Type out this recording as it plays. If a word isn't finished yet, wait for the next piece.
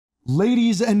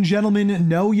Ladies and gentlemen,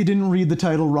 no, you didn't read the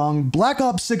title wrong. Black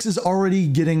Ops 6 is already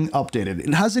getting updated.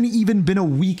 It hasn't even been a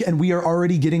week and we are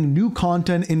already getting new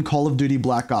content in Call of Duty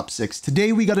Black Ops 6.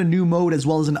 Today we got a new mode as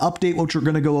well as an update, which we're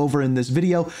going to go over in this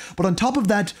video. But on top of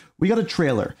that, we got a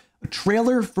trailer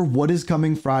for what is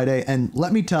coming Friday. And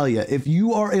let me tell you, if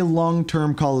you are a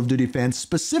long-term Call of Duty fan,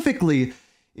 specifically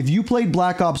if you played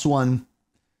Black Ops 1,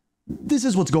 this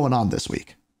is what's going on this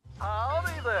week.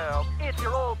 Howdy there, it's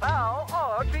your old pal,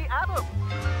 RG Adam,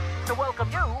 to welcome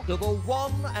you to the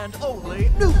one and only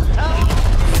Nuketown.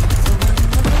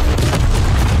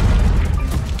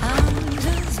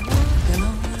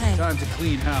 Time to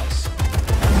clean house.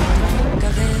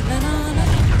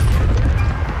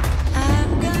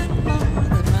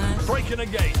 Breaking a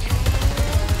gate.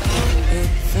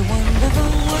 It's a wonderful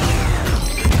world.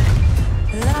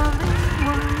 Loving,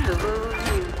 wonderful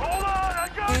you. Hold on, I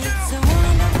got It's you! a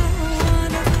wonderful,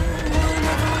 wonderful,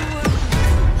 wonderful world.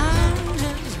 I'm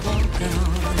just walking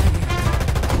on it.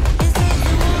 It's such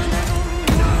a wonderful,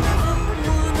 wonderful,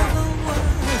 wonderful world.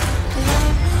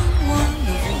 Loving,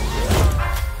 wonderful world.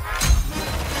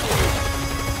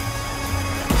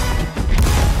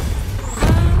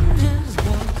 I'm just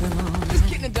walking on it. Just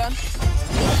getting it done.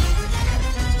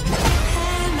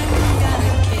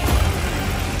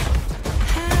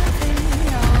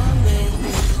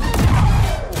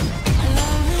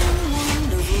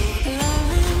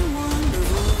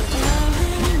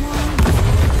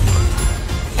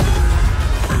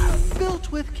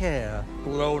 Built with care,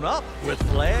 blown up with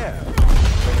flair.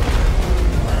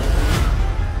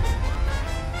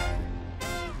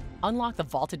 Unlock the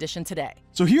Vault Edition today.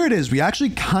 So here it is. We actually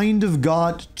kind of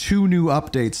got two new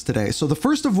updates today. So the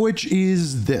first of which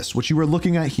is this, which you were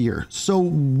looking at here. So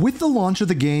with the launch of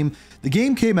the game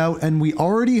came out and we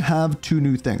already have two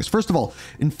new things. First of all,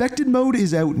 Infected mode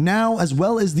is out now, as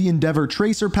well as the Endeavor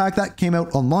Tracer pack that came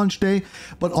out on launch day.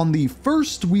 But on the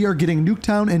first, we are getting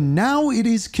Nuketown, and now it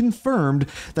is confirmed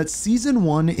that Season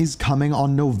 1 is coming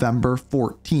on November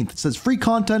 14th. It says free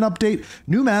content update,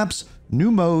 new maps, new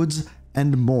modes,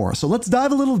 and more. So let's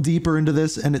dive a little deeper into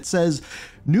this, and it says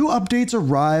new updates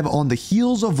arrive on the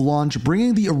heels of launch,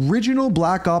 bringing the original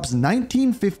Black Ops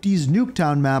 1950s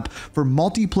Nuketown map for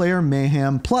multiplayer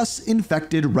mayhem plus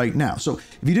Infected right now. So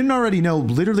if you didn't already know,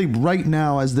 literally right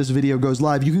now as this video goes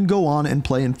live, you can go on and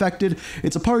play Infected.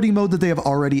 It's a party mode that they have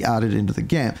already added into the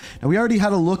game. Now we already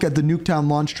had a look at the Nuketown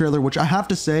launch trailer, which I have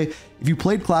to say, if you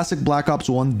played classic Black Ops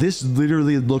 1, this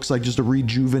literally looks like just a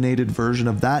rejuvenated version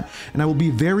of that. And I will be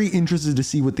very interested to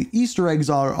see what the Easter eggs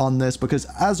are on this, because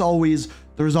as always,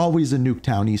 there's always a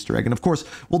Nuketown Easter egg. And of course,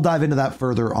 we'll dive into that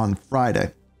further on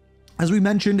Friday. As we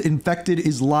mentioned, Infected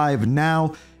is live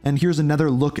now. And here's another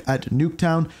look at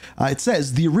Nuketown. It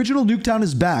says, the original Nuketown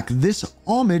is back. This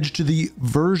homage to the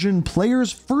version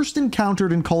players first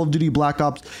encountered in Call of Duty Black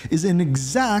Ops is an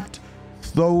exact,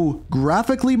 though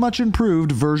graphically much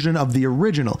improved version of the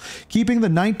original, keeping the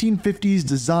 1950s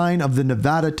design of the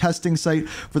Nevada testing site.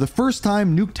 For the first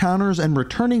time, Nuketowners and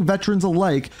returning veterans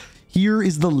alike, here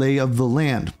is the lay of the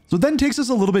land. So then takes us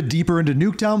a little bit deeper into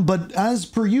Nuketown, but as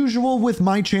per usual with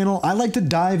my channel, I like to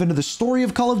dive into the story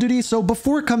of Call of Duty. So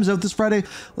before it comes out this Friday,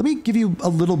 let me give you a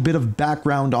little bit of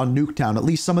background on Nuketown, at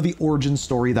least some of the origin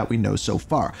story that we know so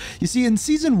far. You see, in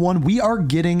Season 1, we are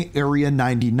getting Area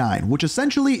 99, which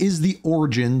essentially is the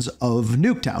origins of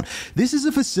Nuketown. This is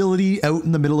a facility out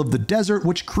in the middle of the desert,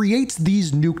 which creates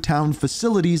these Nuketown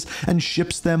facilities and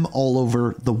ships them all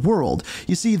over the world.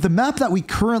 You see, the map that we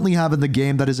currently have in the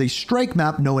game, that is a strike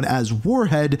map known as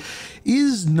Warhead,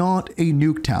 is not a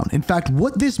Nuketown. In fact,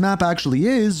 what this map actually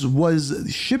is was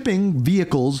shipping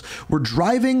vehicles were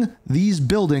driving these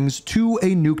buildings to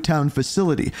a Nuketown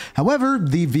facility. However,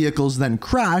 the vehicles then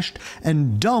crashed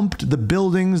and dumped the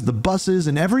buildings, the buses,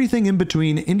 and everything in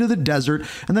between into the desert,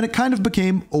 and then it kind of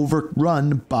became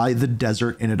overrun by the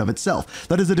desert in and of itself.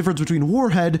 That is the difference between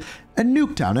Warhead and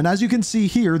Nuketown. And as you can see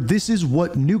here, this is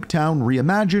what Nuketown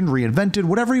reimagined, reinvented,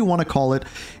 whatever you want to call it,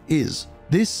 is.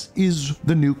 This is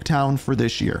the Nuketown for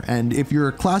this year. And if you're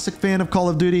a classic fan of Call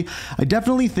of Duty, I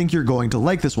definitely think you're going to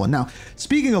like this one. Now,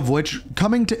 speaking of which,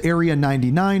 coming to Area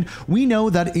 99, we know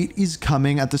that it is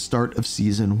coming at the start of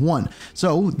Season 1.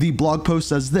 So the blog post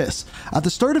says this: at the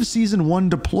start of Season 1,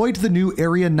 deploy to the new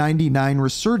Area 99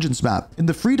 Resurgence map in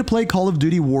the free-to-play Call of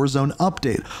Duty Warzone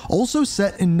update. Also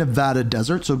set in Nevada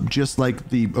desert, so just like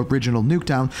the original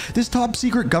Nuketown, this top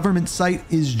secret government site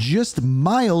is just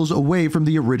miles away from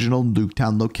the original Nuketown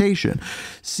location.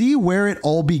 See where it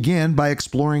all began by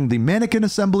exploring the mannequin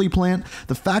assembly plant,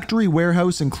 the factory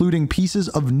warehouse, including pieces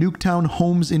of Nuketown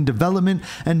homes in development,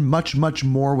 and much, much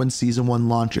more when Season 1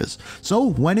 launches. So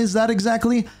when is that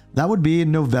exactly? That would be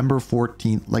November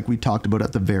 14th, like we talked about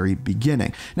at the very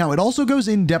beginning. Now, it also goes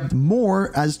in depth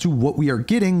more as to what we are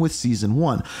getting with Season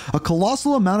 1. A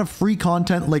colossal amount of free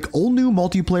content, like all new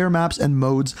multiplayer maps and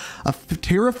modes, a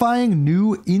terrifying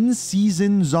new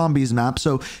in-season zombies map.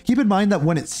 So keep in mind that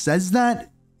when it says that,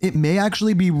 it may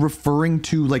actually be referring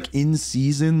to like in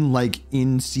season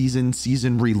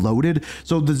reloaded.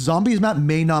 So the zombies map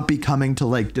may not be coming to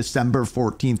like December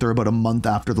 14th or about a month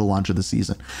after the launch of the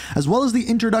season, as well as the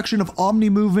introduction of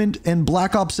Omni movement and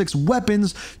Black Ops 6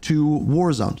 weapons to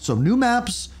Warzone. So new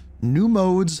maps, new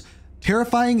modes,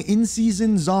 terrifying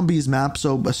in-season zombies map,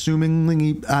 so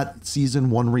assumingly at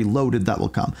Season 1 Reloaded that will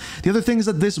come. The other things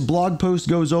that this blog post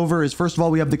goes over is, first of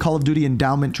all, we have the Call of Duty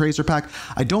Endowment Tracer Pack.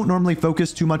 I don't normally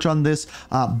focus too much on this,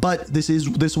 but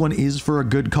this one is for a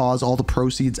good cause. All the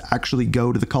proceeds actually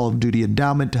go to the Call of Duty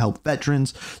Endowment to help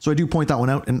veterans, so I do point that one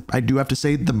out, and I do have to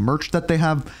say the merch that they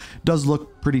have does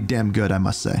look pretty damn good, I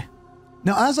must say.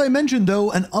 Now, as I mentioned,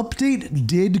 though, an update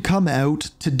did come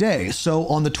out today. So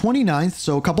on the 29th,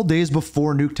 so a couple days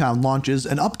before Nuketown launches,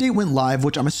 an update went live,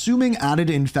 which I'm assuming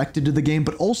added Infected to the game,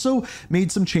 but also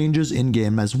made some changes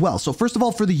in-game as well. So first of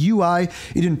all, for the UI,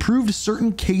 it improved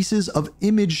certain cases of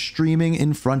image streaming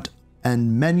in front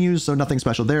and menus, so nothing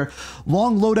special there.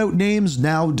 Long loadout names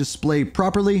now display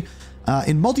properly.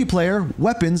 In multiplayer,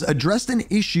 weapons addressed an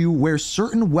issue where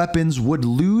certain weapons would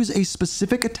lose a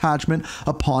specific attachment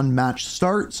upon match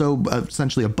start, so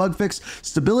essentially a bug fix.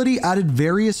 Stability added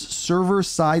various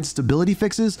server-side stability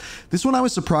fixes. This one I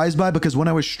was surprised by because when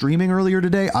I was streaming earlier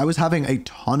today, I was having a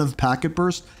ton of packet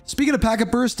burst. Speaking of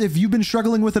packet burst, if you've been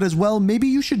struggling with it as well, maybe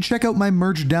you should check out my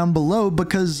merch down below,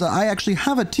 because I actually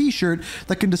have a t-shirt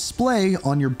that can display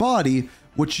on your body,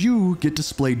 which you get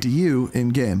displayed to you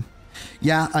in-game.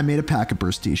 Yeah, I made a packet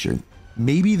burst t-shirt.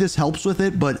 Maybe this helps with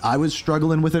it, but I was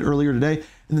struggling with it earlier today.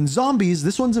 And then zombies,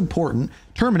 this one's important.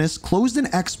 Terminus closed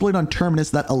an exploit on Terminus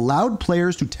that allowed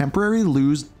players to temporarily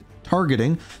lose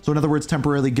targeting. So in other words,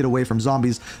 temporarily get away from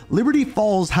zombies. Liberty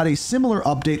Falls had a similar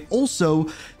update. Also,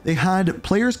 they had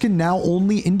players can now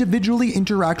only individually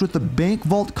interact with the bank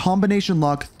vault combination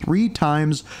lock 3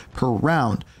 times per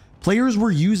round. Players were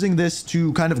using this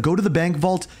to kind of go to the bank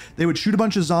vault. They would shoot a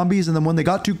bunch of zombies, and then when they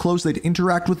got too close, they'd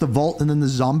interact with the vault, and then the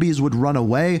zombies would run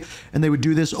away, and they would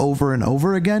do this over and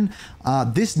over again.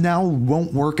 This now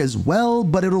won't work as well,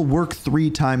 but it'll work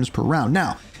 3 times per round.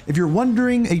 Now, if you're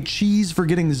wondering a cheese for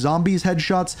getting zombies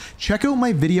headshots, check out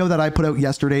my video that I put out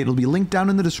yesterday. It'll be linked down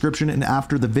in the description and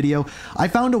after the video. I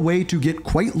found a way to get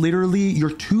quite literally your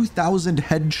 2,000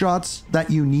 headshots that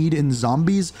you need in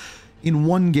zombies in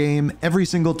one game every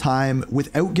single time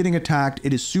without getting attacked.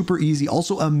 It is super easy.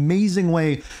 Also, amazing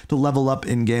way to level up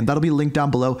in game. That'll be linked down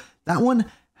below. That one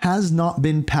has not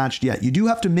been patched yet. You do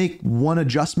have to make one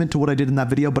adjustment to what I did in that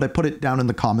video, but I put it down in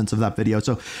the comments of that video.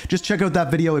 So just check out that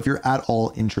video if you're at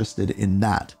all interested in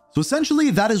that. So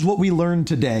essentially, that is what we learned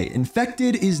today.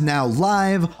 Infected is now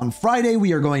live. On Friday,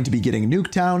 we are going to be getting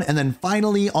Nuketown. And then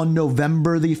finally, on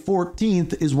November the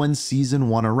 14th is when Season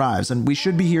 1 arrives. And we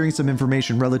should be hearing some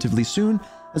information relatively soon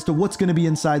as to what's going to be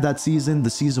inside that season, the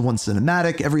Season 1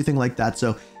 cinematic, everything like that.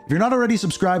 So if you're not already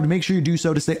subscribed, make sure you do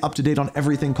so to stay up to date on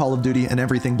everything Call of Duty and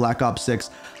everything Black Ops 6.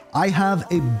 I have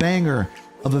a banger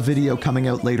of a video coming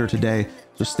out later today,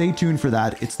 so stay tuned for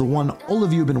that. It's the one all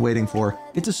of you have been waiting for.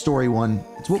 It's a story one.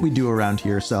 It's what we do around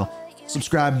here, so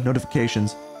subscribe,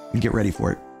 notifications, and get ready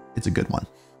for it. It's a good one.